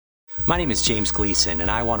My name is James Gleason, and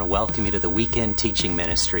I want to welcome you to the weekend teaching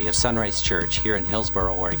ministry of Sunrise Church here in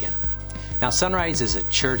Hillsboro, Oregon. Now, Sunrise is a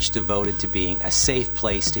church devoted to being a safe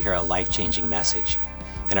place to hear a life-changing message.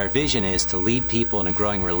 And our vision is to lead people in a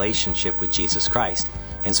growing relationship with Jesus Christ.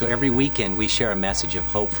 And so every weekend we share a message of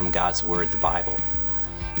hope from God's Word, the Bible.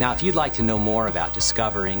 Now, if you'd like to know more about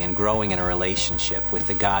discovering and growing in a relationship with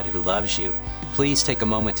the God who loves you, please take a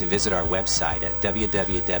moment to visit our website at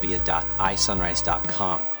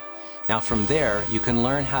www.isunrise.com. Now, from there, you can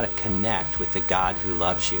learn how to connect with the God who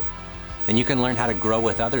loves you. Then you can learn how to grow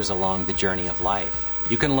with others along the journey of life.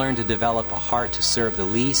 You can learn to develop a heart to serve the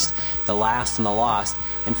least, the last, and the lost.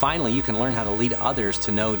 And finally, you can learn how to lead others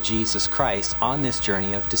to know Jesus Christ on this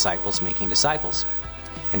journey of disciples making disciples.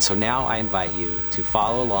 And so now I invite you to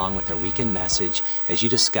follow along with our weekend message as you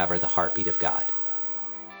discover the heartbeat of God.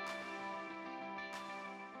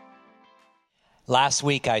 Last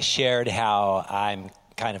week I shared how I'm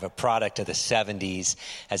kind of a product of the 70s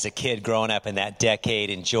as a kid growing up in that decade,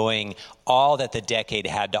 enjoying all that the decade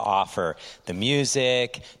had to offer. The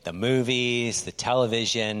music, the movies, the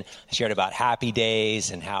television. I shared about Happy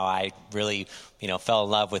Days and how I really, fell in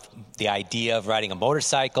love with the idea of riding a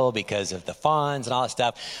motorcycle because of the Fonz and all that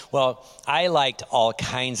stuff. Well, I liked all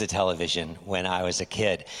kinds of television when I was a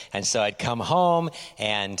kid. And so I'd come home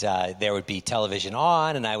and there would be television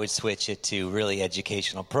on, and I would switch it to really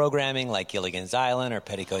educational programming like Gilligan's Island or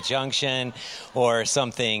Petticoat Junction or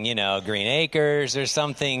something, Green Acres or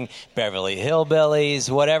something, Beverly Hillbillies,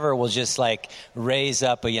 whatever will just raise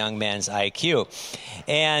up a young man's IQ.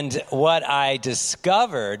 And what I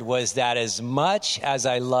discovered was that as much as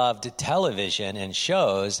I loved television and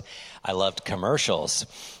shows, I loved commercials.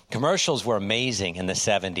 Commercials were amazing in the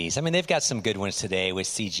 70s. I mean, they've got some good ones today with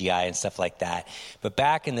CGI and stuff like that. But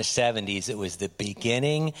back in the 70s, it was the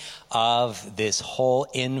beginning of this whole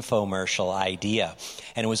infomercial idea.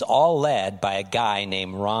 And it was all led by a guy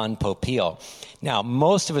named Ron Popeil. Now,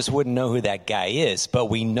 most of us wouldn't know who that guy is, but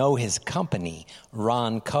we know his company,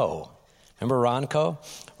 Ronco. Remember Ronco?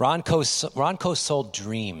 Ronco sold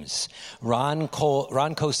dreams.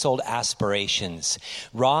 Ronco sold aspirations.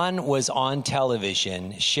 Ron was on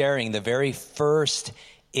television sharing the very first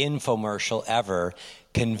infomercial ever,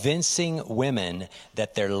 convincing women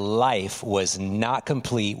that their life was not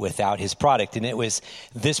complete without his product. And it was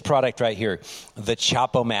this product right here, the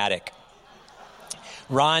Chopomatic.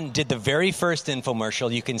 Ron did the very first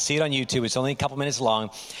infomercial. You can see it on YouTube. It's only a couple minutes long.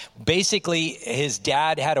 Basically, his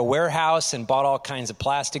dad had a warehouse and bought all kinds of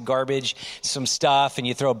plastic garbage, some stuff, and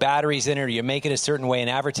you throw batteries in it or you make it a certain way and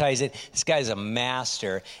advertise it. This guy's a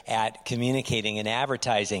master at communicating and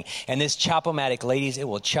advertising. And this Chopomatic, ladies, it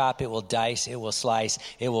will chop, it will dice, it will slice,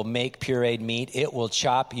 it will make pureed meat, it will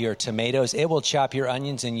chop your tomatoes, it will chop your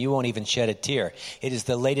onions, and you won't even shed a tear. It is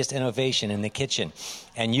the latest innovation in the kitchen.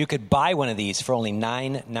 And you could buy one of these for only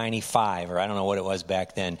 $9.95, or I don't know what it was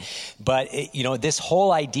back then. But, this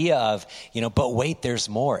whole idea of, but wait, there's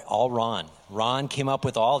more. All Ron. Ron came up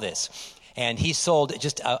with all this. And he sold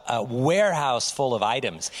just a warehouse full of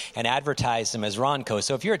items and advertised them as Ronco.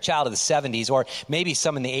 So if you're a child of the 70s or maybe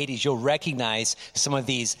some in the 80s, you'll recognize some of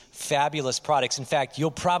these fabulous products. In fact,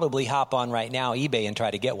 you'll probably hop on right now, eBay, and try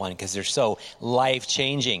to get one because they're so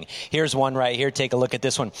life-changing. Here's one right here. Take a look at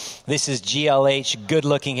this one. This is GLH Good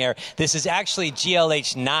Looking Hair. This is actually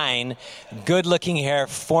GLH 9 Good Looking Hair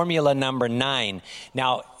Formula number 9.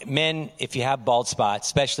 Now, men, if you have bald spots,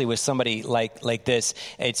 especially with somebody like this,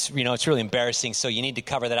 it's really embarrassing. So you need to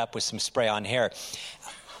cover that up with some spray on hair.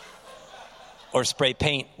 Or spray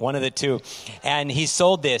paint, one of the two. And he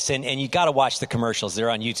sold this, and you got to watch the commercials. They're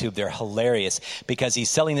on YouTube. They're hilarious because he's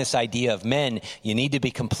selling this idea of men, you need to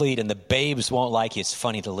be complete, and the babes won't like you. It's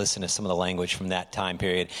funny to listen to some of the language from that time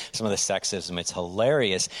period, some of the sexism. It's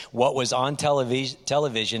hilarious. What was on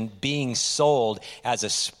television being sold as a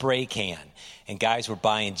spray can. And guys were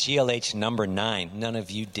buying GLH number 9. None of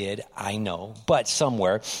you did, I know, but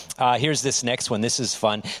somewhere. Here's this next one. This is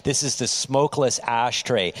fun. This is the smokeless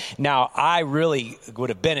ashtray. Now, I really would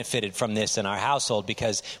have benefited from this in our household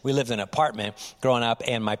because we lived in an apartment growing up,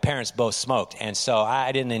 and my parents both smoked. And so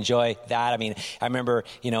I didn't enjoy that. I mean, I remember,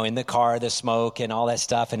 in the car, the smoke and all that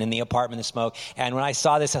stuff, and in the apartment, the smoke. And when I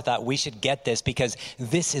saw this, I thought we should get this because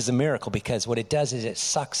this is a miracle, because what it does is it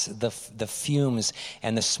sucks the fumes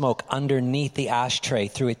and the smoke underneath the ashtray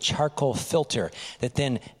through a charcoal filter that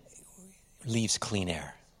then leaves clean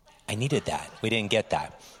air. I needed that. We didn't get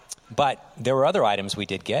that. But there were other items we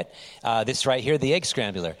did get. This right here, the egg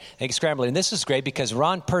scrambler. And this is great because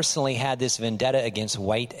Ron personally had this vendetta against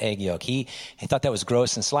white egg yolk. He thought that was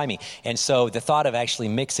gross and slimy. And so the thought of actually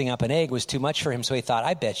mixing up an egg was too much for him. So he thought,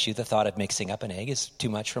 I bet you the thought of mixing up an egg is too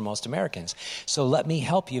much for most Americans. So let me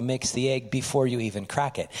help you mix the egg before you even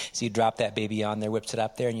crack it. So you drop that baby on there, whips it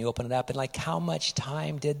up there, and you open it up. And like, how much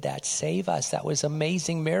time did that save us? That was an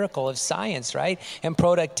amazing miracle of science, right? And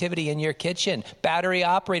productivity in your kitchen. Battery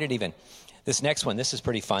operated even. This next one, this is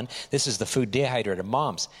pretty fun. This is the food dehydrator.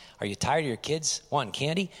 Moms, are you tired of your kids wanting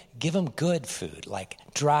candy? Give them good food like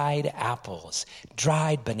dried apples,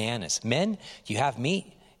 dried bananas. Men, you have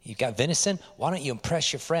meat, you've got venison. Why don't you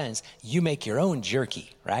impress your friends? You make your own jerky,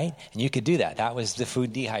 right? And you could do that. That was the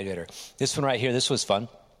food dehydrator. This one right here, this was fun.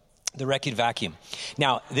 The Reckitt vacuum.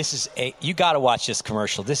 Now, you got to watch this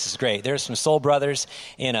commercial. This is great. There's some soul brothers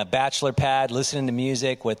in a bachelor pad listening to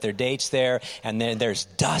music with their dates there, and then there's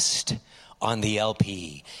dust on the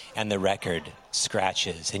LP, and the record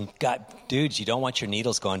scratches. And dudes, you don't want your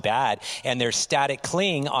needles going bad. And there's static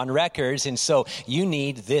cling on records, and so you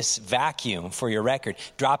need this vacuum for your record.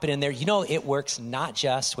 Drop it in there. You know, it works not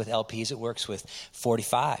just with LPs, it works with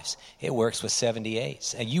 45s. It works with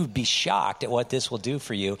 78s. And you'd be shocked at what this will do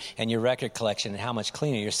for you and your record collection and how much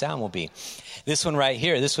cleaner your sound will be. This one right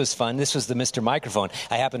here, this was fun. This was the Mr. Microphone.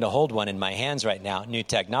 I happen to hold one in my hands right now, new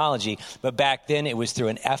technology, but back then it was through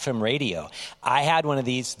an FM radio. I had one of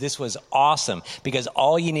these. This was awesome because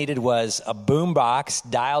all you needed was a boom box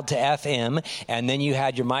dialed to FM, and then you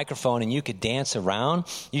had your microphone and you could dance around.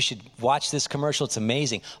 You should watch this commercial. It's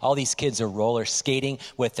amazing. All these kids are roller skating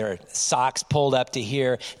with their socks pulled up to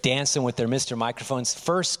here, dancing with their Mr. Microphones.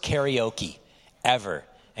 First karaoke ever.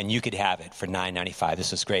 And you could have it for $9.95.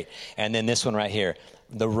 This was great. And then this one right here,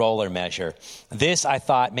 the roller measure. This, I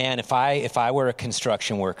thought, man, if I were a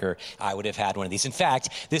construction worker, I would have had one of these. In fact,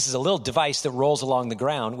 this is a little device that rolls along the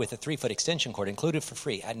ground with a 3-foot extension cord included for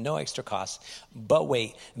free at no extra cost. But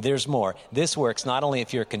wait, there's more. This works not only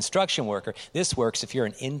if you're a construction worker, this works if you're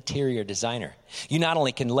an interior designer. You not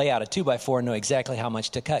only can lay out a 2x4 and know exactly how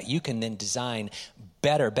much to cut, you can then design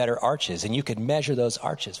better arches, and you could measure those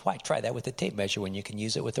arches. Why try that with a tape measure when you can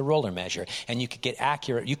use it with a roller measure? And you could get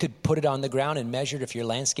accurate. You could put it on the ground and measure it if you're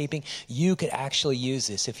landscaping. You could actually use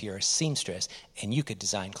this if you're a seamstress, and you could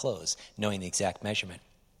design clothes knowing the exact measurement.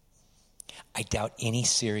 I doubt any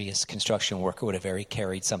serious construction worker would have ever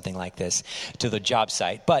carried something like this to the job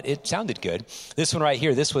site, but it sounded good. This one right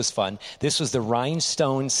here, this was fun. This was the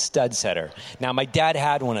Rhinestone Stud Setter. Now, my dad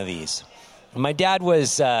had one of these. My dad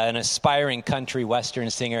was an aspiring country western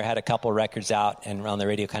singer, had a couple records out and on the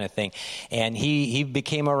radio kind of thing. And he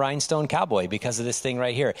became a rhinestone cowboy because of this thing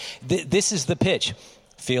right here. This is the pitch.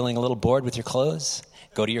 Feeling a little bored with your clothes?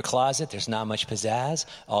 Go to your closet. There's not much pizzazz.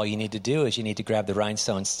 All you need to do is you need to grab the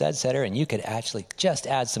Rhinestone Stud Setter, and you could actually just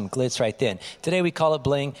add some glitz right then. Today we call it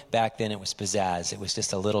bling. Back then it was pizzazz. It was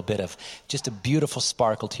just a little bit of just a beautiful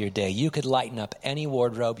sparkle to your day. You could lighten up any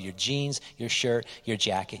wardrobe, your jeans, your shirt, your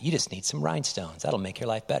jacket. You just need some rhinestones. That'll make your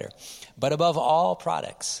life better. But above all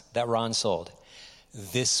products that Ron sold,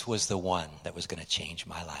 this was the one that was going to change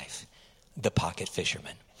my life. The Pocket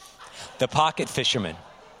Fisherman. The Pocket Fisherman.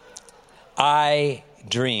 I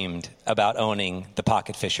dreamed about owning the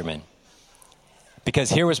Pocket Fisherman because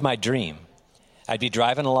here was my dream. I'd be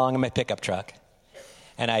driving along in my pickup truck,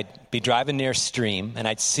 and I'd be driving near a stream, and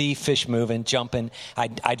I'd see fish moving, jumping.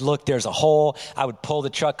 I'd look, there's a hole. I would pull the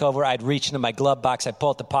truck over. I'd reach into my glove box. I'd pull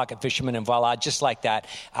out the Pocket Fisherman, and voila, just like that,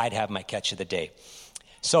 I'd have my catch of the day.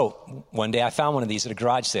 So one day I found one of these at a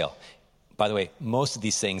garage sale. By the way, most of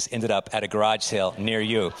these things ended up at a garage sale near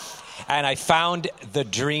you. And I found the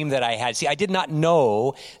dream that I had. See, I did not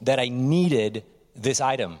know that I needed this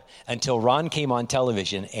item until Ron came on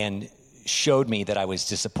television and showed me that I was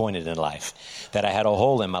disappointed in life, that I had a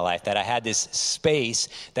hole in my life, that I had this space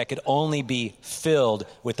that could only be filled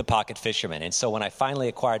with the Pocket Fisherman. And so when I finally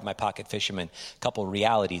acquired my Pocket Fisherman, a couple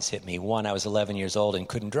realities hit me. One, I was 11 years old and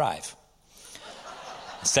couldn't drive.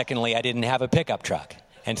 Secondly, I didn't have a pickup truck.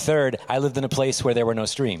 And third, I lived in a place where there were no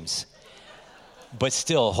streams. But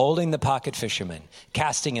still, holding the Pocket Fisherman,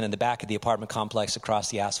 casting it in the back of the apartment complex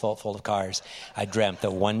across the asphalt full of cars, I dreamt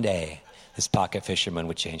that one day this Pocket Fisherman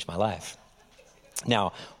would change my life.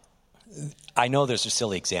 Now, I know those are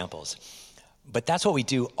silly examples, but that's what we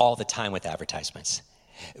do all the time with advertisements.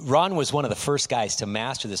 Ron was one of the first guys to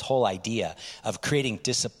master this whole idea of creating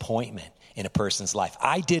disappointment in a person's life.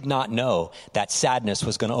 I did not know that sadness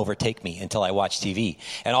was going to overtake me until I watched TV.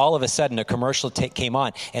 And all of a sudden, a commercial came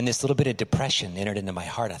on, and this little bit of depression entered into my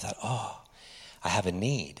heart. I thought, oh, I have a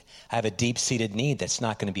need. I have a deep-seated need that's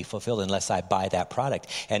not going to be fulfilled unless I buy that product.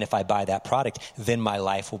 And if I buy that product, then my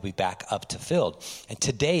life will be back up to filled. And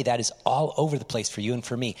today, that is all over the place for you and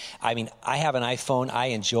for me. I mean, I have an iPhone. I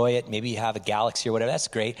enjoy it. Maybe you have a Galaxy or whatever. That's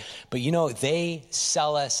great. But you know, they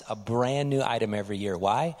sell us a brand new item every year.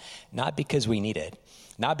 Why? Not because we need it.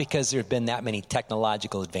 Not because there have been that many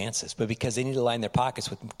technological advances, but because they need to line their pockets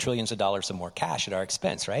with trillions of dollars of more cash at our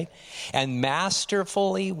expense, right? And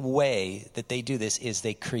masterfully way that they do this is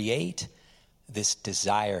they create this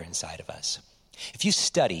desire inside of us. If you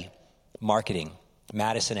study marketing,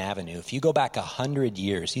 Madison Avenue, if you go back 100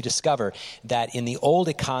 years, you discover that in the old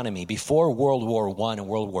economy, before World War I and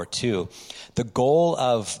World War II, the goal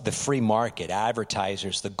of the free market,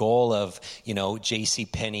 advertisers, the goal of,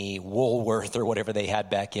 JCPenney, Woolworth, or whatever they had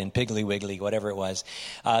back in, Piggly Wiggly, whatever it was.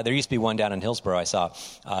 There used to be one down in Hillsborough I saw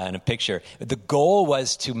in a picture. The goal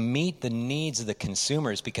was to meet the needs of the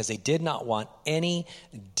consumers because they did not want any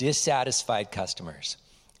dissatisfied customers.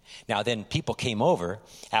 Now, then people came over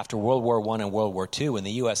after World War I and World War II, and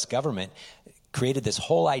the U.S. government created this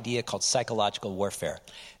whole idea called psychological warfare.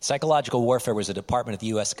 Psychological warfare was a department of the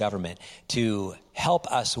U.S. government to help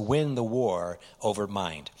us win the war over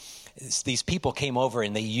mind. These people came over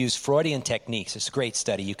and they used Freudian techniques. It's a great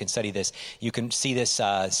study. You can study this. You can see this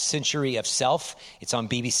Century of Self. It's on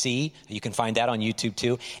BBC. You can find that on YouTube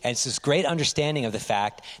too. And it's this great understanding of the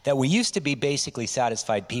fact that we used to be basically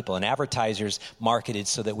satisfied people, and advertisers marketed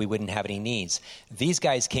so that we wouldn't have any needs. These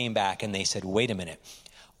guys came back and they said, wait a minute.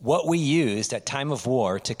 What we used at time of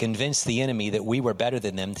war to convince the enemy that we were better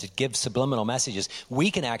than them, to give subliminal messages, we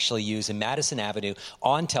can actually use in Madison Avenue,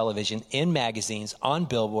 on television, in magazines, on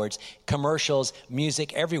billboards, commercials,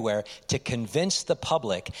 music, everywhere, to convince the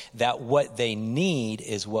public that what they need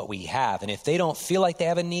is what we have. And if they don't feel like they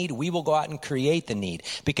have a need, we will go out and create the need,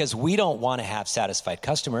 because we don't want to have satisfied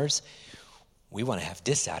customers. We want to have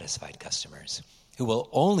dissatisfied customers who will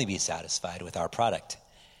only be satisfied with our product.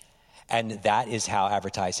 And that is how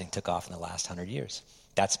advertising took off in the last 100 years.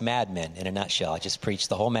 That's Mad Men in a nutshell. I just preached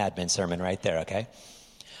the whole Mad Men sermon right there, okay?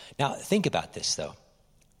 Now, think about this, though.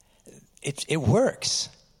 It works.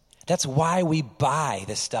 That's why we buy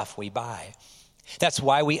the stuff we buy. That's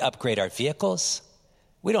why we upgrade our vehicles.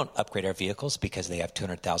 We don't upgrade our vehicles because they have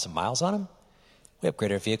 200,000 miles on them. We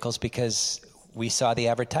upgrade our vehicles because we saw the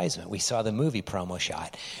advertisement. We saw the movie promo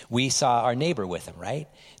shot. We saw our neighbor with him, right?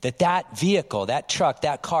 That vehicle, that truck,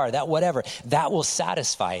 that car, that whatever, that will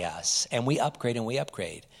satisfy us. And we upgrade and we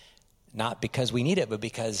upgrade. Not because we need it, but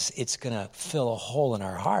because it's going to fill a hole in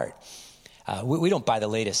our heart. We don't buy the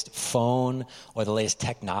latest phone or the latest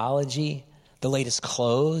technology, the latest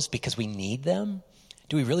clothes because we need them.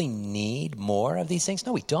 Do we really need more of these things?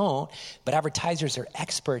 No, we don't. But advertisers are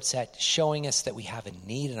experts at showing us that we have a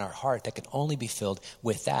need in our heart that can only be filled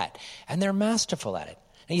with that. And they're masterful at it.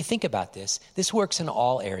 Now, you think about this. This works in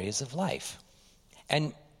all areas of life.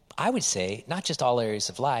 And I would say, not just all areas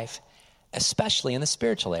of life, especially in the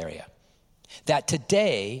spiritual area. That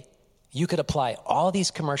today, you could apply all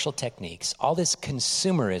these commercial techniques, all this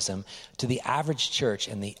consumerism to the average church,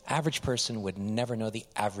 and the average person would never know the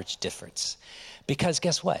average difference. Because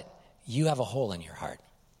guess what? You have a hole in your heart.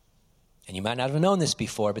 And you might not have known this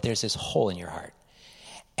before, but there's this hole in your heart.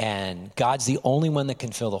 And God's the only one that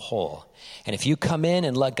can fill the hole. And if you come in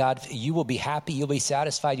and let God, you will be happy, you'll be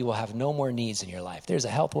satisfied, you will have no more needs in your life. There's a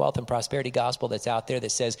health, wealth, and prosperity gospel that's out there that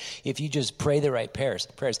says if you just pray the right prayers,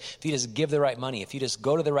 if you just give the right money, if you just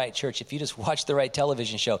go to the right church, if you just watch the right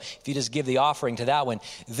television show, if you just give the offering to that one,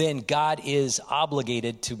 then God is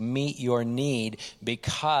obligated to meet your need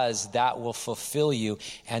because that will fulfill you.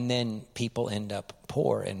 And then people end up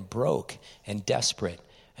poor and broke and desperate.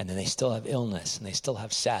 And then they still have illness, and they still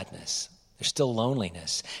have sadness. There's still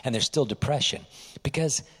loneliness, and there's still depression.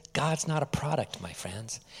 Because God's not a product, my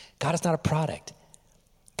friends. God is not a product.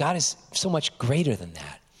 God is so much greater than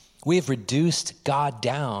that. We have reduced God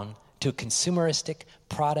down to a consumeristic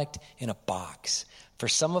product in a box. For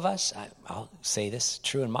some of us, I'll say this,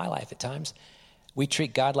 true in my life at times, we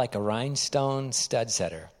treat God like a rhinestone stud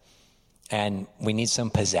setter. And we need some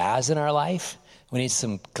pizzazz in our life. We need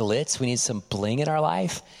some glitz. We need some bling in our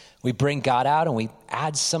life. We bring God out and we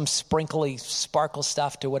add some sprinkly, sparkle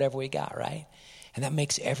stuff to whatever we got, right? And that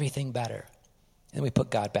makes everything better. And then we put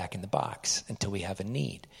God back in the box until we have a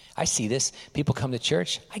need. I see this. People come to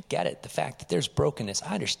church. I get it. The fact that there's brokenness.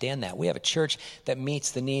 I understand that. We have a church that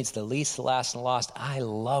meets the needs, the least, the last, and the lost. I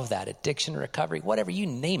love that. Addiction, recovery, whatever, you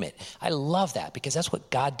name it. I love that because that's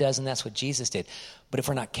what God does and that's what Jesus did. But if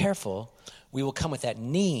we're not careful, we will come with that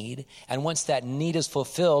need, and once that need is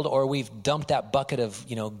fulfilled, or we've dumped that bucket of,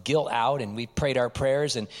 guilt out, and we've prayed our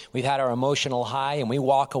prayers, and we've had our emotional high, and we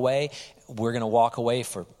walk away, we're going to walk away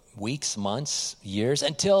for weeks, months, years,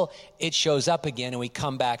 until it shows up again and we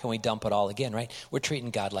come back and we dump it all again, right? We're treating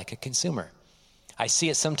God like a consumer. I see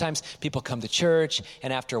it sometimes. People come to church,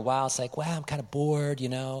 and after a while, it's like, wow, I'm kind of bored,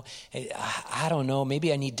 I don't know.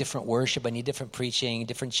 Maybe I need different worship. I need different preaching,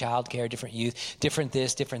 different childcare, different youth, different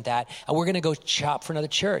this, different that. And we're going to go shop for another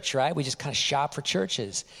church, right? We just kind of shop for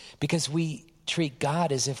churches because we treat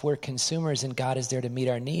God as if we're consumers and God is there to meet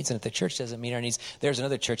our needs. And if the church doesn't meet our needs, there's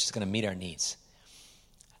another church that's going to meet our needs.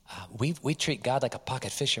 We treat God like a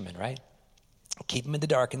pocket fisherman, right? Keep him in the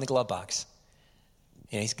dark in the glove box.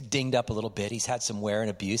 He's dinged up a little bit. He's had some wear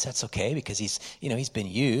and abuse. That's okay because he's been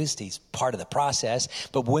used. He's part of the process.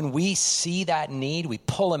 But when we see that need, we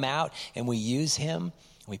pull him out and we use him.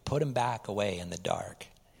 We put him back away in the dark.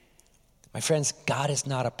 My friends, God is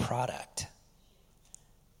not a product.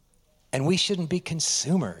 And we shouldn't be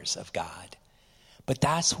consumers of God. But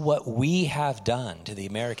that's what we have done to the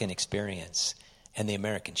American experience and the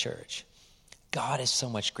American church. God is so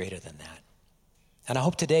much greater than that. And I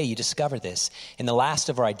hope today you discover this in the last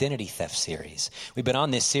of our identity theft series. We've been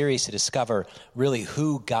on this series to discover really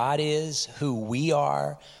who God is, who we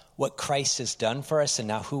are, what Christ has done for us, and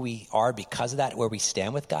now who we are because of that, where we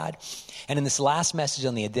stand with God. And in this last message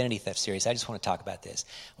on the identity theft series, I just want to talk about this.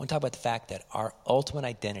 I want to talk about the fact that our ultimate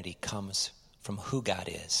identity comes from who God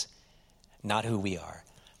is, not who we are.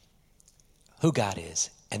 Who God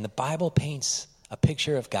is. And the Bible paints a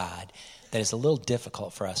picture of God that is a little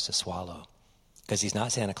difficult for us to swallow. Because he's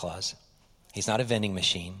not Santa Claus. He's not a vending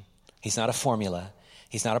machine. He's not a formula.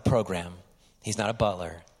 He's not a program. He's not a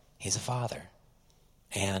butler. He's a father.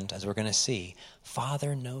 And as we're going to see,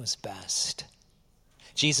 Father knows best.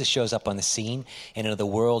 Jesus shows up on the scene, and in the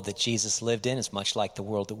world that Jesus lived in is much like the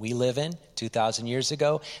world that we live in. 2,000 years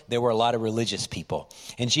ago, there were a lot of religious people.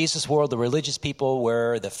 In Jesus' world, the religious people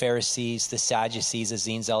were the Pharisees, the Sadducees, the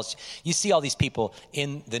Essenes. You see all these people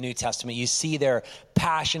in the New Testament. You see their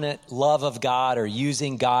passionate love of God or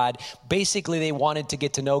using God. Basically, they wanted to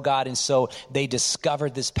get to know God, and so they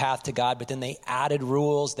discovered this path to God, but then they added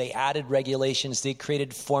rules, they added regulations, they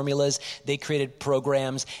created formulas, they created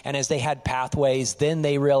programs, and as they had pathways, then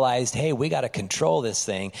they realized, hey, we got to control this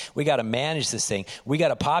thing. We got to manage this thing. We got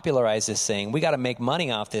to popularize this thing. We got to make money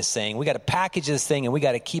off this thing. We got to package this thing, and we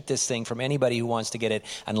got to keep this thing from anybody who wants to get it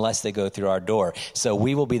unless they go through our door. So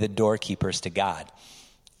we will be the doorkeepers to God.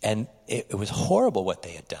 And it was horrible what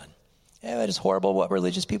they had done. It is horrible what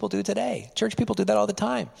religious people do today. Church people do that all the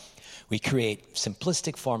time. We create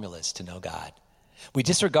simplistic formulas to know God. We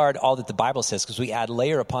disregard all that the Bible says because we add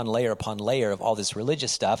layer upon layer upon layer of all this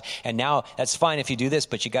religious stuff. And now that's fine if you do this,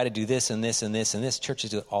 but you got to do this and this and this and this.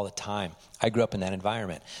 Churches do it all the time. I grew up in that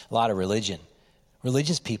environment. A lot of religion.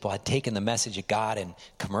 Religious people had taken the message of God and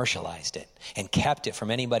commercialized it and kept it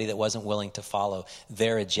from anybody that wasn't willing to follow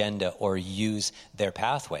their agenda or use their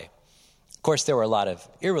pathway. Of course, there were a lot of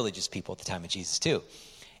irreligious people at the time of Jesus too.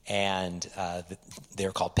 And they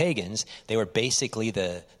were called pagans. They were basically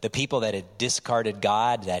the people that had discarded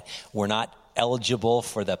God, that were not eligible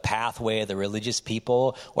for the pathway of the religious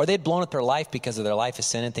people, or they'd blown up their life because of their life of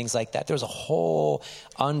sin and things like that. There was a whole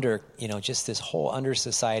just this whole under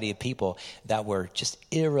society of people that were just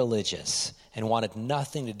irreligious and wanted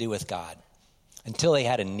nothing to do with God. Until they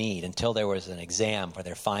had a need, until there was an exam for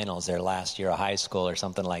their finals, their last year of high school or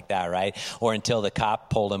something like that, right? Or until the cop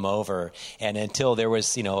pulled them over, and until there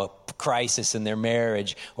was, a crisis in their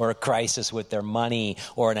marriage or a crisis with their money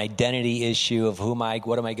or an identity issue of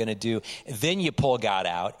what am I going to do? Then you pull God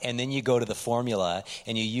out, and then you go to the formula,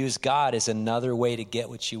 and you use God as another way to get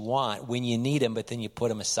what you want when you need him, but then you put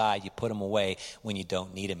him aside, you put him away when you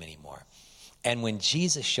don't need him anymore. And when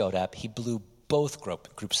Jesus showed up, he blew both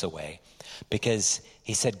groups away. Because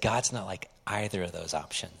he said God's not like either of those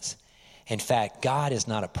options. In fact, God is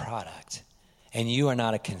not a product, and you are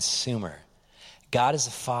not a consumer. God is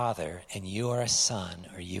a father, and you are a son,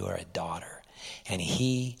 or you are a daughter. And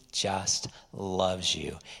he just loves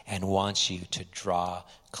you and wants you to draw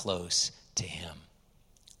close to him.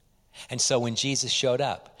 And so when Jesus showed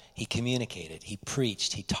up, he communicated, he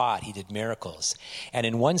preached, he taught, he did miracles. And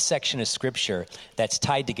in one section of scripture that's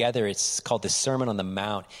tied together, it's called the Sermon on the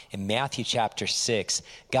Mount. In Matthew chapter 6,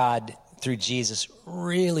 God, through Jesus,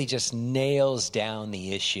 really just nails down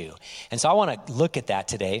the issue. And so I want to look at that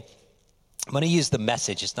today. I'm going to use the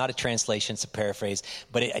Message. It's not a translation, it's a paraphrase,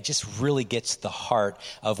 but it just really gets the heart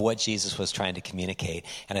of what Jesus was trying to communicate.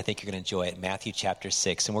 And I think you're going to enjoy it. Matthew chapter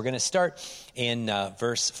 6. And we're going to start in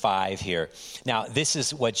verse 5 here. Now, this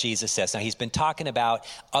is what Jesus says. Now, he's been talking about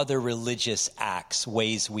other religious acts,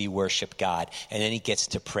 ways we worship God. And then he gets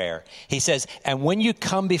to prayer. He says, and when you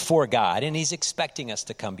come before God, and he's expecting us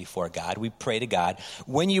to come before God, we pray to God.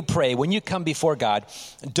 When you pray, when you come before God,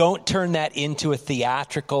 don't turn that into a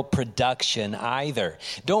theatrical production either.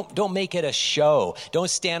 Don't make it a show. Don't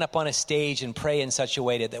stand up on a stage and pray in such a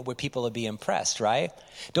way that where people will be impressed, right?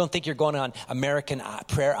 Don't think you're going on American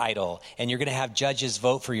Prayer Idol and you're going to have judges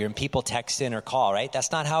vote for you and people text in or call, right?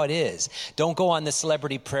 That's not how it is. Don't go on the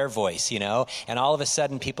Celebrity Prayer Voice, and all of a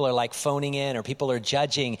sudden people are like phoning in or people are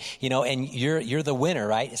judging, and you're the winner,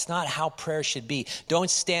 right? It's not how prayer should be. Don't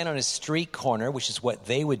stand on a street corner, which is what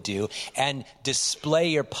they would do, and display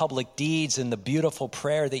your public deeds and the beautiful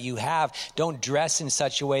prayer that you have. Don't dress in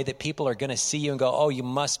such a way that people are going to see you and go, oh, you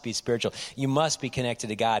must be spiritual. You must be connected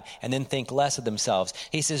to God, and then think less of themselves.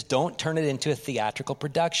 He says, don't turn it into a theatrical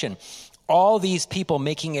production. All these people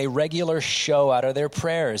making a regular show out of their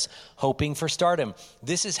prayers, hoping for stardom.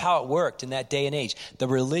 This is how it worked in that day and age. The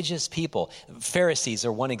religious people, Pharisees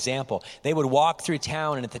are one example. They would walk through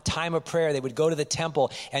town, and at the time of prayer, they would go to the temple,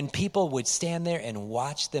 and people would stand there and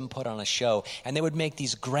watch them put on a show. And they would make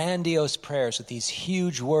these grandiose prayers with these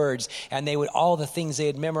huge words, and they would, all the things they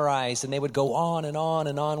had memorized, and they would go on and on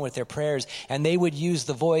and on with their prayers, and they would use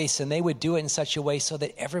the voice, and they would do it in such a way so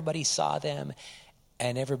that everybody saw them.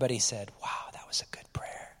 And everybody said, wow, that was a good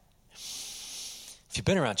prayer. If you've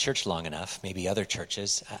been around church long enough, maybe other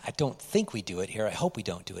churches, I don't think we do it here. I hope we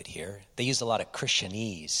don't do it here. They use a lot of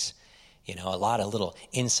Christianese, a lot of little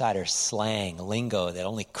insider slang, lingo that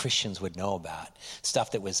only Christians would know about.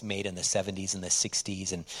 Stuff that was made in the 70s and the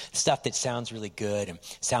 60s, and stuff that sounds really good and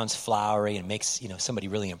sounds flowery and makes, somebody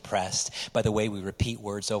really impressed by the way we repeat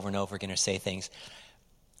words over and over again or say things.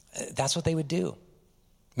 That's what they would do.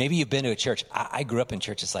 Maybe you've been to a church. I grew up in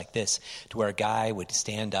churches like this, to where a guy would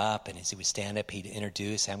stand up, and as he would stand up, he'd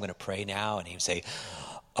introduce, I'm going to pray now, and he would say,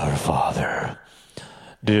 Our Father,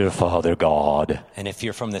 dear Father God. And if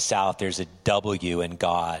you're from the South, there's a W in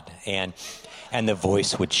God, and the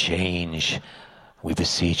voice would change. We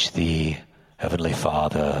beseech thee, Heavenly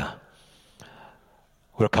Father,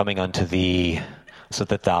 we're coming unto thee, so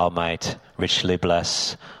that thou might richly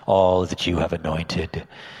bless all that you have anointed.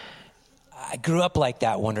 I grew up like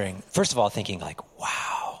that, wondering, first of all, thinking like,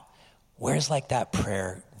 wow, where's like that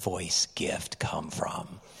prayer voice gift come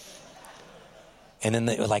from? And then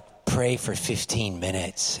they would like pray for 15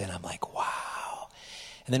 minutes, and I'm like, wow.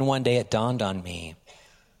 And then one day it dawned on me,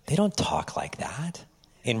 they don't talk like that.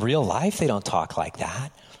 In real life, they don't talk like that.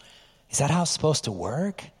 Is that how it's supposed to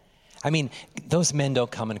work? I mean, those men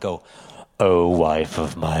don't come and go, oh, wife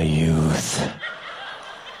of my youth,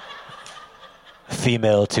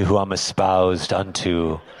 female to whom I'm espoused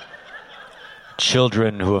unto,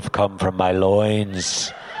 children who have come from my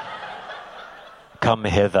loins, come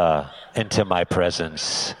hither into my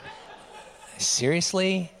presence.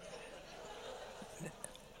 Seriously?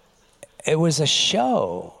 It was a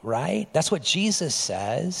show, right? That's what Jesus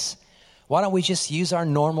says. Why don't we just use our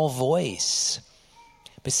normal voice?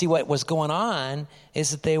 But see, what was going on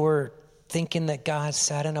is that they were thinking that God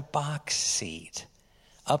sat in a box seat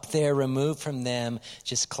up there, removed from them,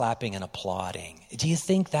 just clapping and applauding. Do you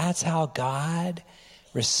think that's how God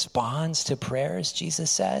responds to prayers,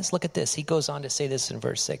 Jesus says? Look at this. He goes on to say this in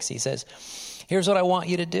verse 6. He says, here's what I want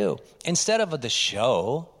you to do. Instead of the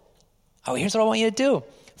show, here's what I want you to do.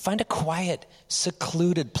 Find a quiet,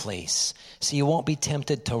 secluded place so you won't be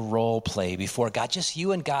tempted to role play before God. Just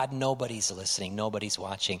you and God. Nobody's listening. Nobody's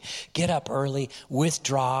watching. Get up early.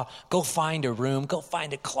 Withdraw. Go find a room. Go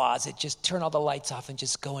find a closet. Just turn all the lights off and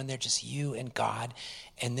just go in there. Just you and God.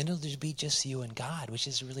 And then it'll be just you and God, which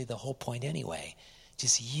is really the whole point anyway.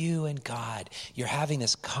 Just you and God. You're having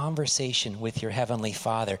this conversation with your Heavenly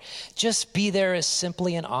Father. Just be there as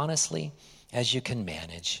simply and honestly as you can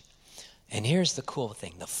manage. And here's the cool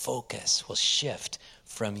thing. The focus will shift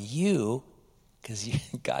from you, because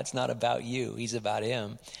God's not about you. He's about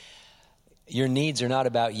Him. Your needs are not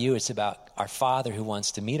about you. It's about our Father who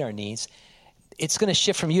wants to meet our needs. It's going to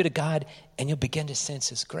shift from you to God, and you'll begin to sense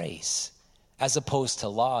His grace, as opposed to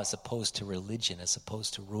law, as opposed to religion, as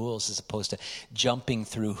opposed to rules, as opposed to jumping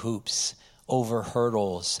through hoops, over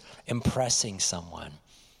hurdles, impressing someone.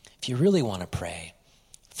 If you really want to pray,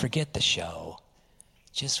 forget the show.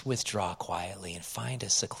 Just withdraw quietly and find a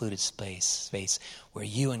secluded space where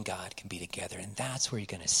you and God can be together. And that's where you're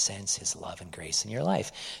going to sense His love and grace in your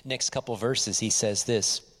life. Next couple verses, he says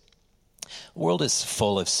this. The world is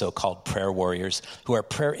full of so-called prayer warriors who are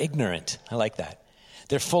prayer ignorant. I like that.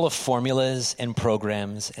 They're full of formulas and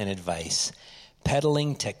programs and advice,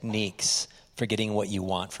 peddling techniques for getting what you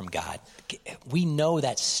want from God. We know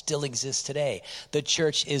that still exists today. The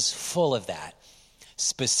church is full of that.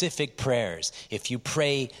 Specific prayers. If you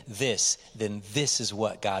pray this, then this is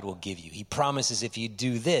what God will give you. He promises if you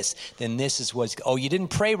do this, then this is what's... Oh, you didn't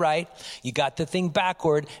pray right. You got the thing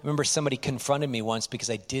backward. I remember somebody confronted me once because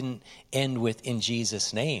I didn't end with "in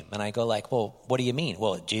Jesus' name." And I go like, well, what do you mean?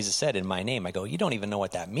 Well, Jesus said "in my name." I go, you don't even know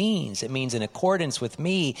what that means. It means in accordance with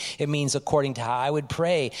me. It means according to how I would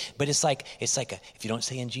pray. But it's like if you don't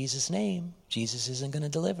say "in Jesus' name," Jesus isn't going to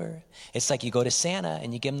deliver. It's like you go to Santa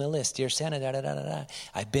and you give him the list. "Dear Santa, da-da-da-da-da.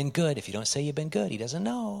 I've been good." If you don't say you've been good, he doesn't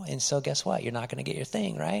know. And so guess what? You're not going to get your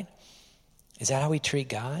thing, right? Is that how we treat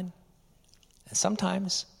God? And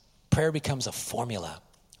sometimes prayer becomes a formula,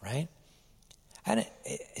 right? And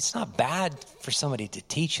it's not bad for somebody to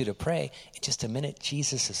teach you to pray. In just a minute,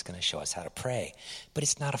 Jesus is going to show us how to pray. But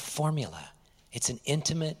it's not a formula. It's an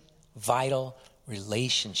intimate, vital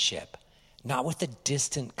relationship, not with a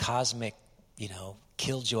distant cosmic,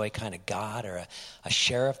 killjoy kind of God, or a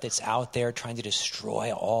sheriff that's out there trying to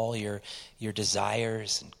destroy all your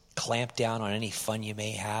desires and clamp down on any fun you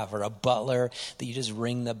may have, or a butler that you just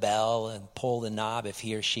ring the bell and pull the knob if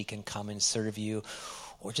he or she can come and serve you,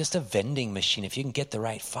 or just a vending machine. If you can get the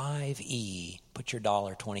right 5E, put your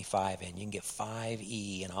 $1.25 in, you can get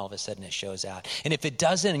 5E, and all of a sudden it shows out. And if it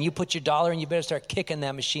doesn't, and you put your dollar in, you better start kicking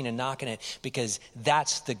that machine and knocking it, because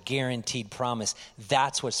that's the guaranteed promise.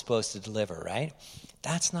 That's what's supposed to deliver, right?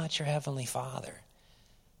 That's not your Heavenly Father.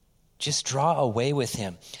 Just draw away with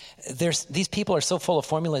him. These people are so full of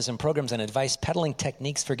formulas and programs and advice, peddling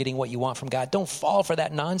techniques for getting what you want from God. Don't fall for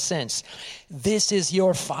that nonsense. This is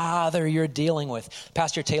your Father you're dealing with.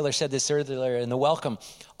 Pastor Taylor said this earlier in the welcome.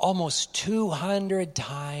 Almost 200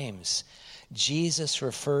 times Jesus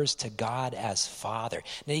refers to God as Father.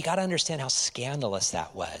 Now, you got to understand how scandalous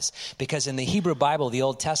that was, because in the Hebrew Bible, the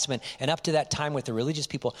Old Testament, and up to that time with the religious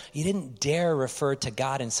people, you didn't dare refer to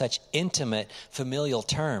God in such intimate, familial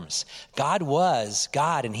terms. God was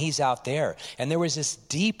God, and he's out there. And there was this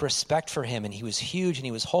deep respect for him, and he was huge, and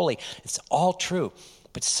he was holy. It's all true.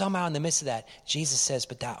 But somehow in the midst of that, Jesus says,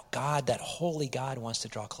 but that God, that holy God, wants to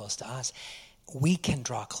draw close to us. We can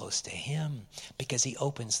draw close to him because he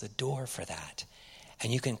opens the door for that. And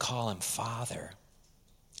you can call him Father.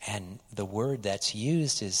 And the word that's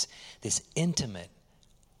used is this intimate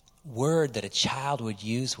word that a child would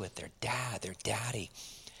use with their dad, their daddy.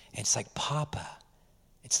 And it's like Papa.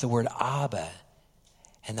 It's the word Abba.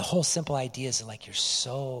 And the whole simple idea is like you're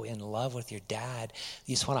so in love with your dad,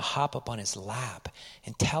 you just want to hop up on his lap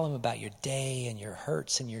and tell him about your day and your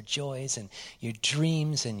hurts and your joys and your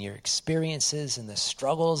dreams and your experiences and the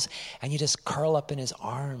struggles, and you just curl up in his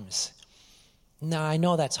arms. Now, I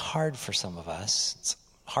know that's hard for some of us. It's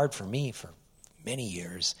hard for me for many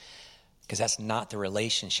years, because that's not the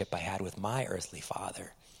relationship I had with my earthly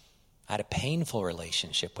father. I had a painful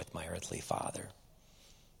relationship with my earthly father.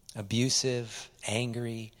 Abusive,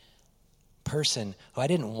 angry person who I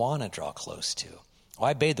didn't want to draw close to. Well,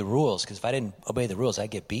 I obeyed the rules, because if I didn't obey the rules,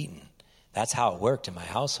 I'd get beaten. That's how it worked in my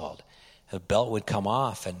household. The belt would come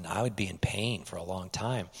off and I would be in pain for a long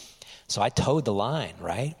time. So I towed the line,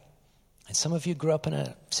 right? And some of you grew up in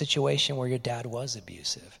a situation where your dad was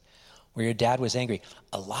abusive, where your dad was angry.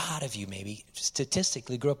 A lot of you maybe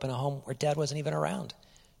statistically grew up in a home where dad wasn't even around.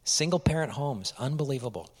 Single parent homes,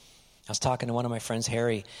 unbelievable. I was talking to one of my friends,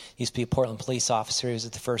 Harry. He used to be a Portland police officer. He was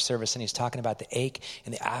at the first service, and he was talking about the ache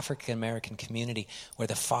in the African-American community where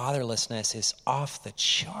the fatherlessness is off the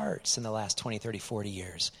charts in the last 20, 30, 40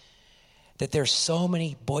 years. That there's so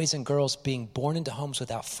many boys and girls being born into homes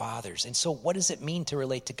without fathers. And so what does it mean to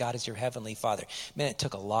relate to God as your Heavenly Father? Man, it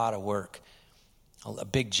took a lot of work, a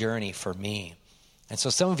big journey for me. And so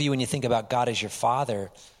some of you, when you think about God as your Father,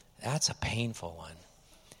 that's a painful one.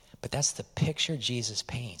 But that's the picture Jesus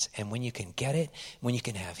paints. And when you can get it, when you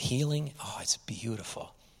can have healing, oh, it's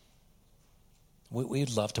beautiful.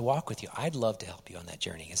 We'd love to walk with you. I'd love to help you on that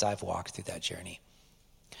journey, as I've walked through that journey.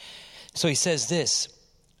 So he says this,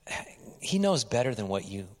 he knows better than what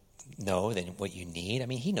you know, than what you need. I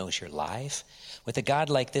mean, he knows your life. With a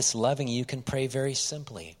God like this loving you, can pray very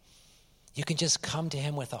simply. You can just come to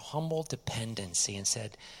him with a humble dependency and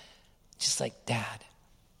said, just like Dad,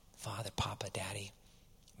 Father, Papa, Daddy,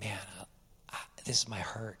 man, this is my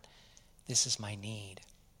hurt. This is my need.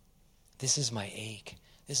 This is my ache.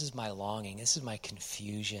 This is my longing. This is my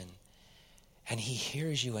confusion. And he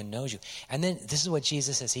hears you and knows you. And then this is what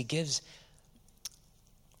Jesus says. He gives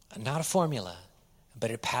not a formula, but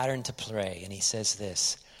a pattern to pray. And he says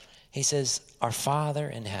this, He says, our Father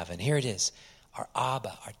in heaven. Here it is. Our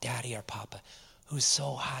Abba, our Daddy, our Papa, who's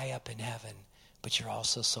so high up in heaven, but you're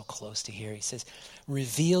also so close to here. He says,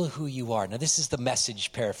 reveal who you are. Now, this is the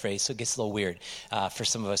Message paraphrase, so it gets a little weird for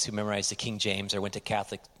some of us who memorized the King James or went to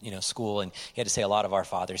Catholic school, and you had to say a lot of our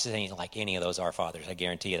fathers. This ain't like any of those our fathers, I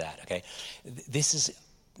guarantee you that, okay? This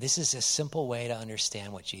is a simple way to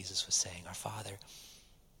understand what Jesus was saying. Our Father,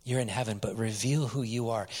 you're in heaven, but reveal who you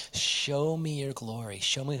are. Show me your glory.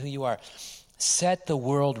 Show me who you are. Set the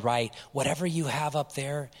world right. Whatever you have up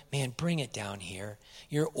there, man, bring it down here.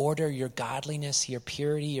 Your order, your godliness, your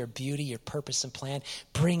purity, your beauty, your purpose and plan,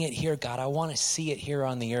 bring it here, God. I want to see it here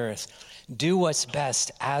on the earth. Do what's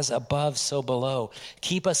best, as above, so below.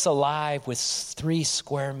 Keep us alive with 3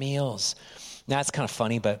 square meals. Now, it's kind of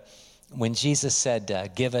funny, but when Jesus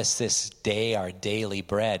said, give us this day our daily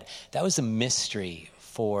bread, that was a mystery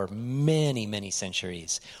for many, many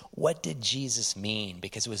centuries. What did Jesus mean?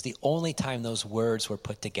 Because it was the only time those words were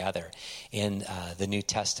put together in the New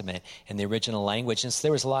Testament in the original language. And so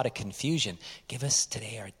there was a lot of confusion. Give us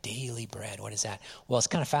today our daily bread. What is that? Well, it's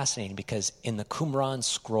kind of fascinating because in the Qumran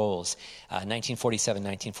scrolls, 1947,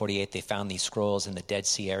 1948, they found these scrolls in the Dead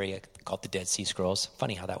Sea area called the Dead Sea Scrolls.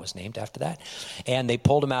 Funny how that was named after that. And they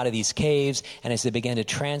pulled them out of these caves, and as they began to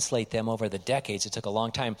translate them over the decades, it took a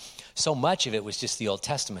long time. So much of it was just the Old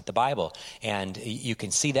Testament, the Bible. And you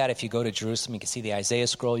can see that if you go to Jerusalem. You can see the Isaiah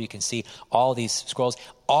scroll. You can see all these scrolls.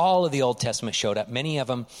 All of the Old Testament showed up, many of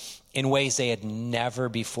them in ways they had never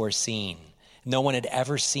before seen. No one had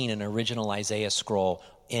ever seen an original Isaiah scroll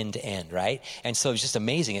end to end, right? And so it was just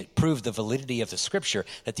amazing. It proved the validity of the scripture,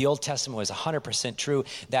 that the Old Testament was 100% true,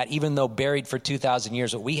 that even though buried for 2,000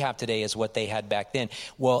 years, what we have today is what they had back then.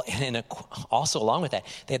 Well, and also along with that,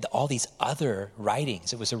 they had all these other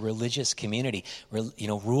writings. It was a religious community,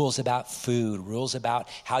 rules about food, rules about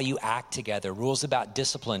how you act together, rules about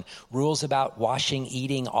discipline, rules about washing,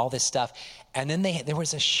 eating, all this stuff. And then there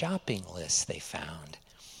was a shopping list they found.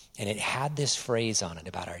 And it had this phrase on it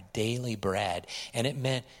about our daily bread. And it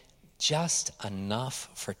meant just enough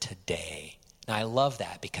for today. Now, I love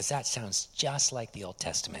that because that sounds just like the Old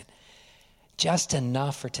Testament. Just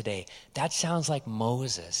enough for today. That sounds like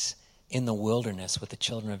Moses in the wilderness with the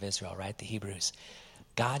children of Israel, right? The Hebrews.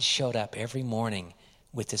 God showed up every morning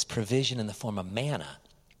with this provision in the form of manna.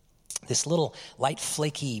 This little light,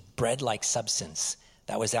 flaky, bread-like substance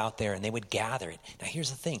that was out there, and they would gather it. Now,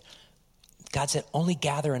 here's the thing. God said, only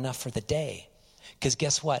gather enough for the day. Because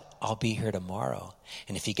guess what? I'll be here tomorrow.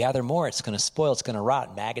 And if you gather more, it's going to spoil, it's going to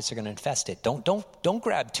rot, maggots are going to infest it. Don't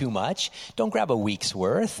grab too much. Don't grab a week's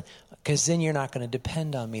worth, because then you're not going to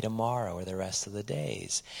depend on me tomorrow or the rest of the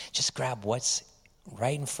days. Just grab what's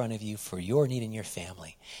right in front of you for your need and your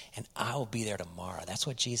family, and I will be there tomorrow. That's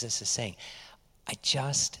what Jesus is saying. I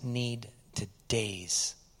just need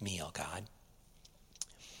today's meal, God.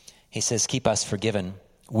 He says, keep us forgiven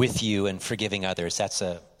with you and forgiving others. That's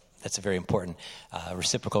a very important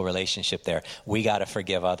reciprocal relationship there. We got to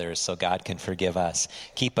forgive others so God can forgive us.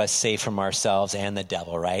 Keep us safe from ourselves and the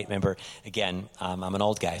devil, right? Remember, again, I'm an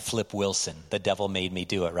old guy, Flip Wilson. The devil made me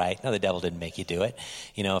do it, right? No, the devil didn't make you do it.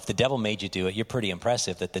 If the devil made you do it, you're pretty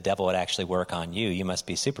impressive that the devil would actually work on you. You must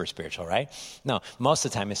be super spiritual, right? No, most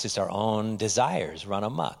of the time it's just our own desires run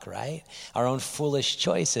amok, right? Our own foolish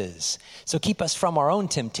choices. So keep us from our own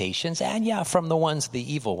temptations and, from the ones,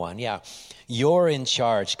 the evil one, You're in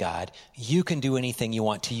charge, God. You can do anything you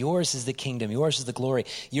want. To yours is the kingdom. Yours is the glory.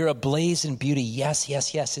 You're ablaze in beauty. Yes,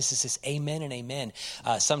 yes, yes. This is amen and amen.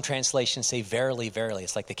 Some translations say verily, verily.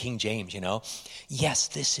 It's like the King James, Yes,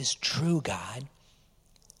 this is true, God.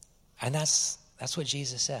 And that's what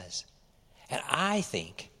Jesus says. And I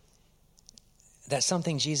think that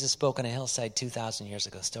something Jesus spoke on a hillside 2,000 years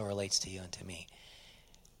ago still relates to you and to me.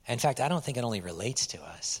 In fact, I don't think it only relates to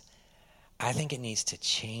us. I think it needs to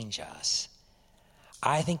change us.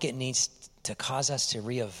 I think it needs to cause us to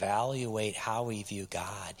reevaluate how we view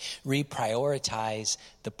God, reprioritize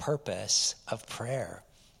the purpose of prayer,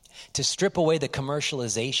 to strip away the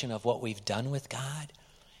commercialization of what we've done with God,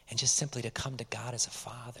 and just simply to come to God as a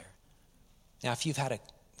father. Now, if you've had a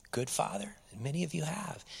good father, and many of you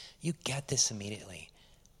have, you get this immediately.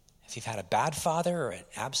 If you've had a bad father or an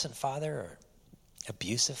absent father or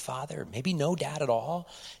abusive father, or maybe no dad at all,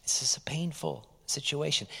 this is a painful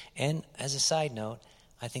situation. And as a side note,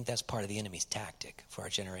 I think that's part of the enemy's tactic for our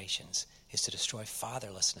generations, is to destroy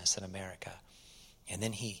fatherlessness in America. And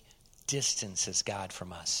then he distances God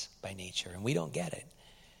from us by nature, and we don't get it.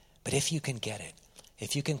 But if you can get it,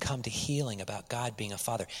 if you can come to healing about God being a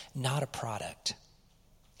father, not a product,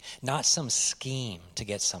 not some scheme to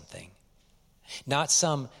get something, not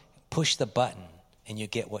some push the button and you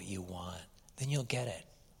get what you want, then you'll get it.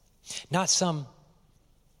 Not some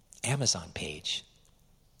Amazon page.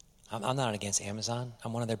 I'm not against Amazon.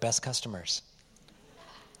 I'm one of their best customers.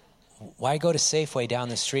 Why go to Safeway down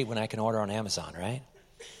the street when I can order on Amazon, right?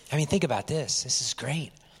 I mean, think about this. This is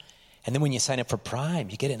great. And then when you sign up for Prime,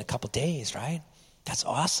 you get it in a couple days, right? That's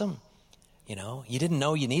awesome. You know, you didn't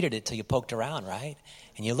know you needed it till you poked around, right?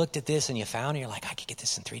 And you looked at this and you found it. You're like, I could get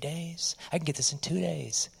this in 3 days. I can get this in 2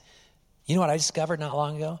 days. You know what I discovered not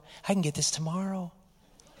long ago? I can get this tomorrow.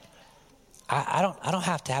 I don't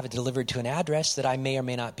have to have it delivered to an address that I may or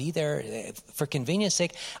may not be there. For convenience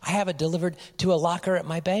sake, I have it delivered to a locker at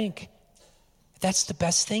my bank. That's the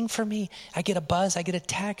best thing for me. I get a buzz, I get a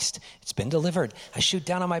text. It's been delivered. I shoot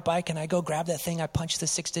down on my bike and I go grab that thing. I punch the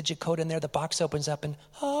 6-digit code in there. The box opens up and,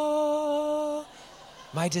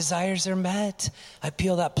 my desires are met. I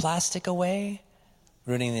peel that plastic away,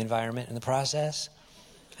 ruining the environment in the process.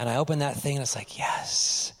 And I open that thing and it's like,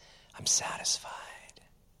 yes, I'm satisfied.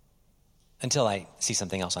 Until I see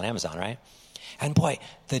something else on Amazon, right? And boy,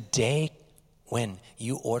 the day when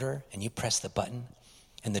you order and you press the button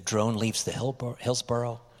and the drone leaves the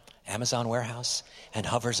Hillsboro Amazon warehouse and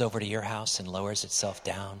hovers over to your house and lowers itself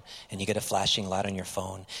down and you get a flashing light on your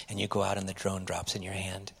phone and you go out and the drone drops in your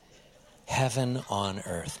hand. Heaven on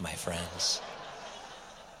earth, my friends.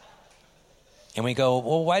 And we go,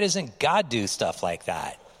 well, why doesn't God do stuff like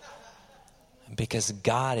that? Because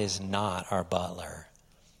God is not our butler.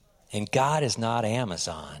 And God is not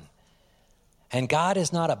Amazon. And God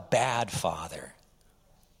is not a bad father.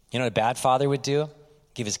 You know what a bad father would do?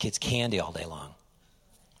 Give his kids candy all day long.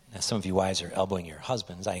 Now, some of you wives are elbowing your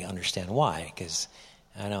husbands. I understand why, because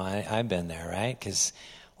I know I've been there, right? Because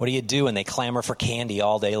what do you do when they clamor for candy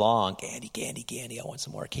all day long? Candy, candy, candy. I want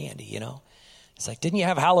some more candy, you know? It's like, didn't you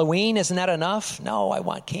have Halloween? Isn't that enough? No, I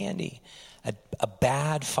want candy. A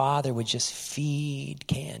bad father would just feed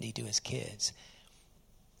candy to his kids.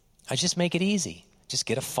 I just make it easy. Just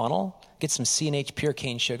get a funnel, get some C&H pure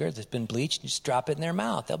cane sugar that's been bleached, and just drop it in their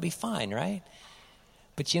mouth. They'll be fine, right?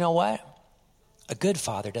 But you know what? A good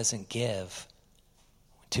father doesn't give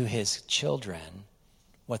to his children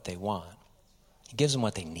what they want. He gives them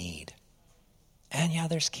what they need. And yeah,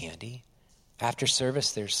 there's candy. After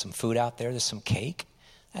service, there's some food out there. There's some cake.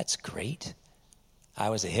 That's great. I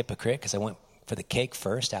was a hypocrite because I went for the cake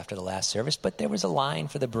first after the last service, but there was a line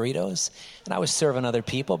for the burritos, and I was serving other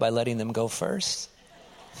people by letting them go first.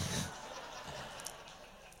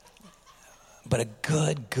 But a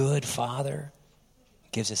good father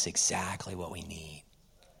gives us exactly what we need.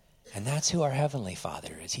 And that's who our Heavenly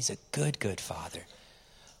Father is. He's a good father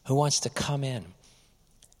who wants to come in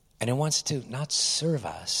and he wants to not serve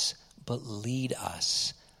us, but lead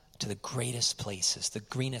us to the greatest places, the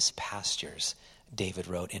greenest pastures, David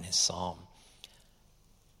wrote in his psalm.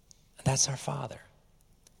 That's our Father.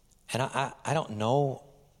 And I don't know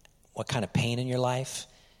what kind of pain in your life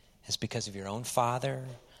is because of your own father,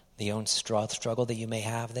 the own struggle that you may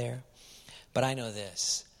have there. But I know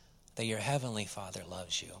this, that your Heavenly Father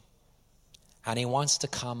loves you. And he wants to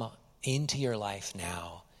come into your life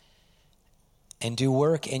now and do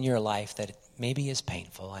work in your life that maybe is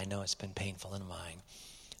painful. I know it's been painful in mine,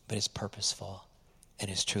 but is purposeful and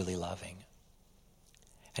is truly loving.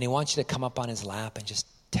 And he wants you to come up on his lap and just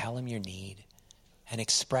tell him your need and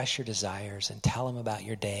express your desires and tell him about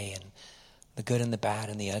your day and the good and the bad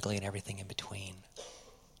and the ugly and everything in between.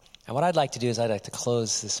 And what I'd like to do is I'd like to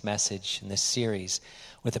close this message and this series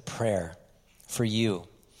with a prayer for you.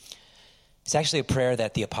 It's actually a prayer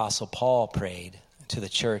that the Apostle Paul prayed to the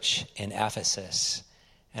church in Ephesus.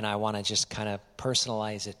 And I want to just kind of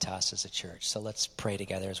personalize it to us as a church. So let's pray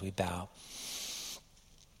together as we bow.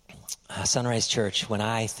 Sunrise Church, when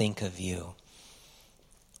I think of you,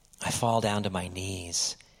 I fall down to my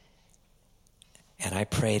knees and I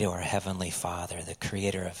pray to our Heavenly Father, the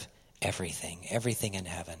creator of everything in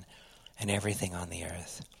heaven and everything on the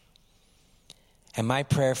earth. And my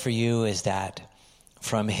prayer for you is that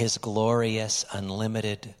from his glorious,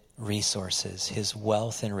 unlimited resources, his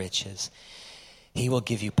wealth and riches, he will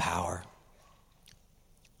give you power.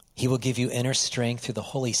 He will give you inner strength through the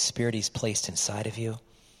Holy Spirit he's placed inside of you.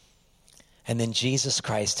 And then Jesus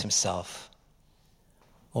Christ himself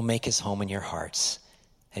will make his home in your hearts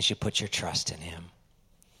as you put your trust in him.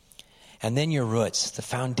 And then your roots, the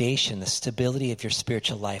foundation, the stability of your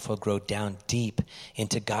spiritual life will grow down deep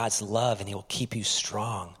into God's love, and he will keep you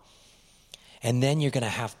strong. And then you're going to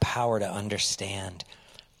have power to understand,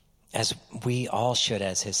 as we all should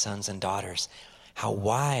as his sons and daughters, how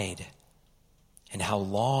wide and how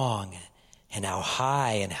long and how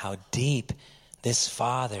high and how deep this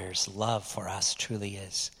Father's love for us truly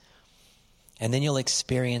is. And then you'll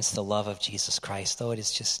experience the love of Jesus Christ, though it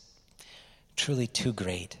is just truly too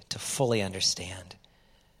great to fully understand.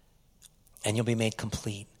 And you'll be made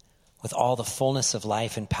complete with all the fullness of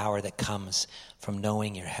life and power that comes from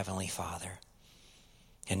knowing your Heavenly Father.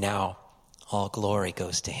 And now all glory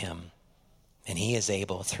goes to him. And he is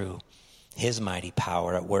able, through his mighty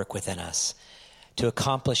power at work within us, to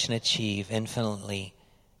accomplish and achieve infinitely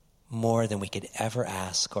more than we could ever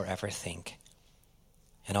ask or ever think.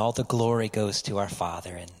 And all the glory goes to our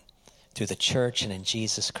Father, and through the church and in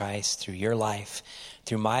Jesus Christ, through your life,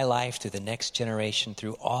 through my life, through the next generation,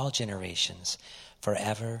 through all generations,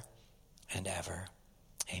 forever and ever.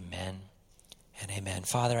 Amen and amen.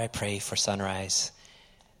 Father, I pray for Sunrise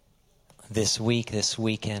this week, this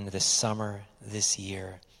weekend, this summer, this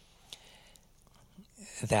year,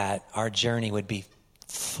 that our journey would be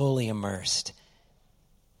fully immersed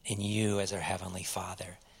in you as our Heavenly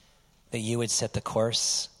Father, that you would set the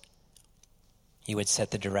course, you would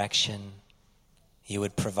set the direction, you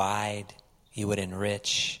would provide, you would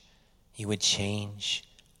enrich, you would change,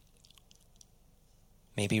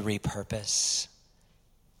 maybe repurpose.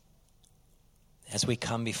 As we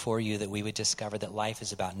come before you, that we would discover that life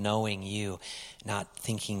is about knowing you, not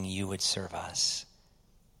thinking you would serve us.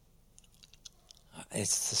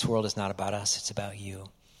 This world is not about us, it's about you.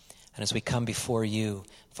 And as we come before you,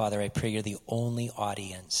 Father, I pray you're the only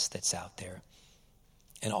audience that's out there.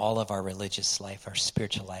 And all of our religious life, our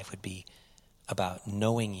spiritual life would be about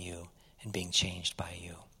knowing you and being changed by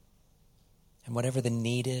you. And whatever the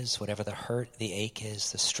need is, whatever the hurt, the ache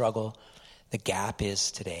is, the struggle, the gap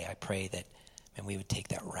is today, I pray that we would take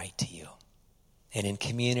that right to you. And in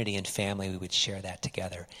community and family, we would share that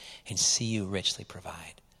together and see you richly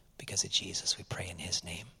provide. Because of Jesus, we pray in his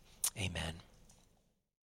name. Amen.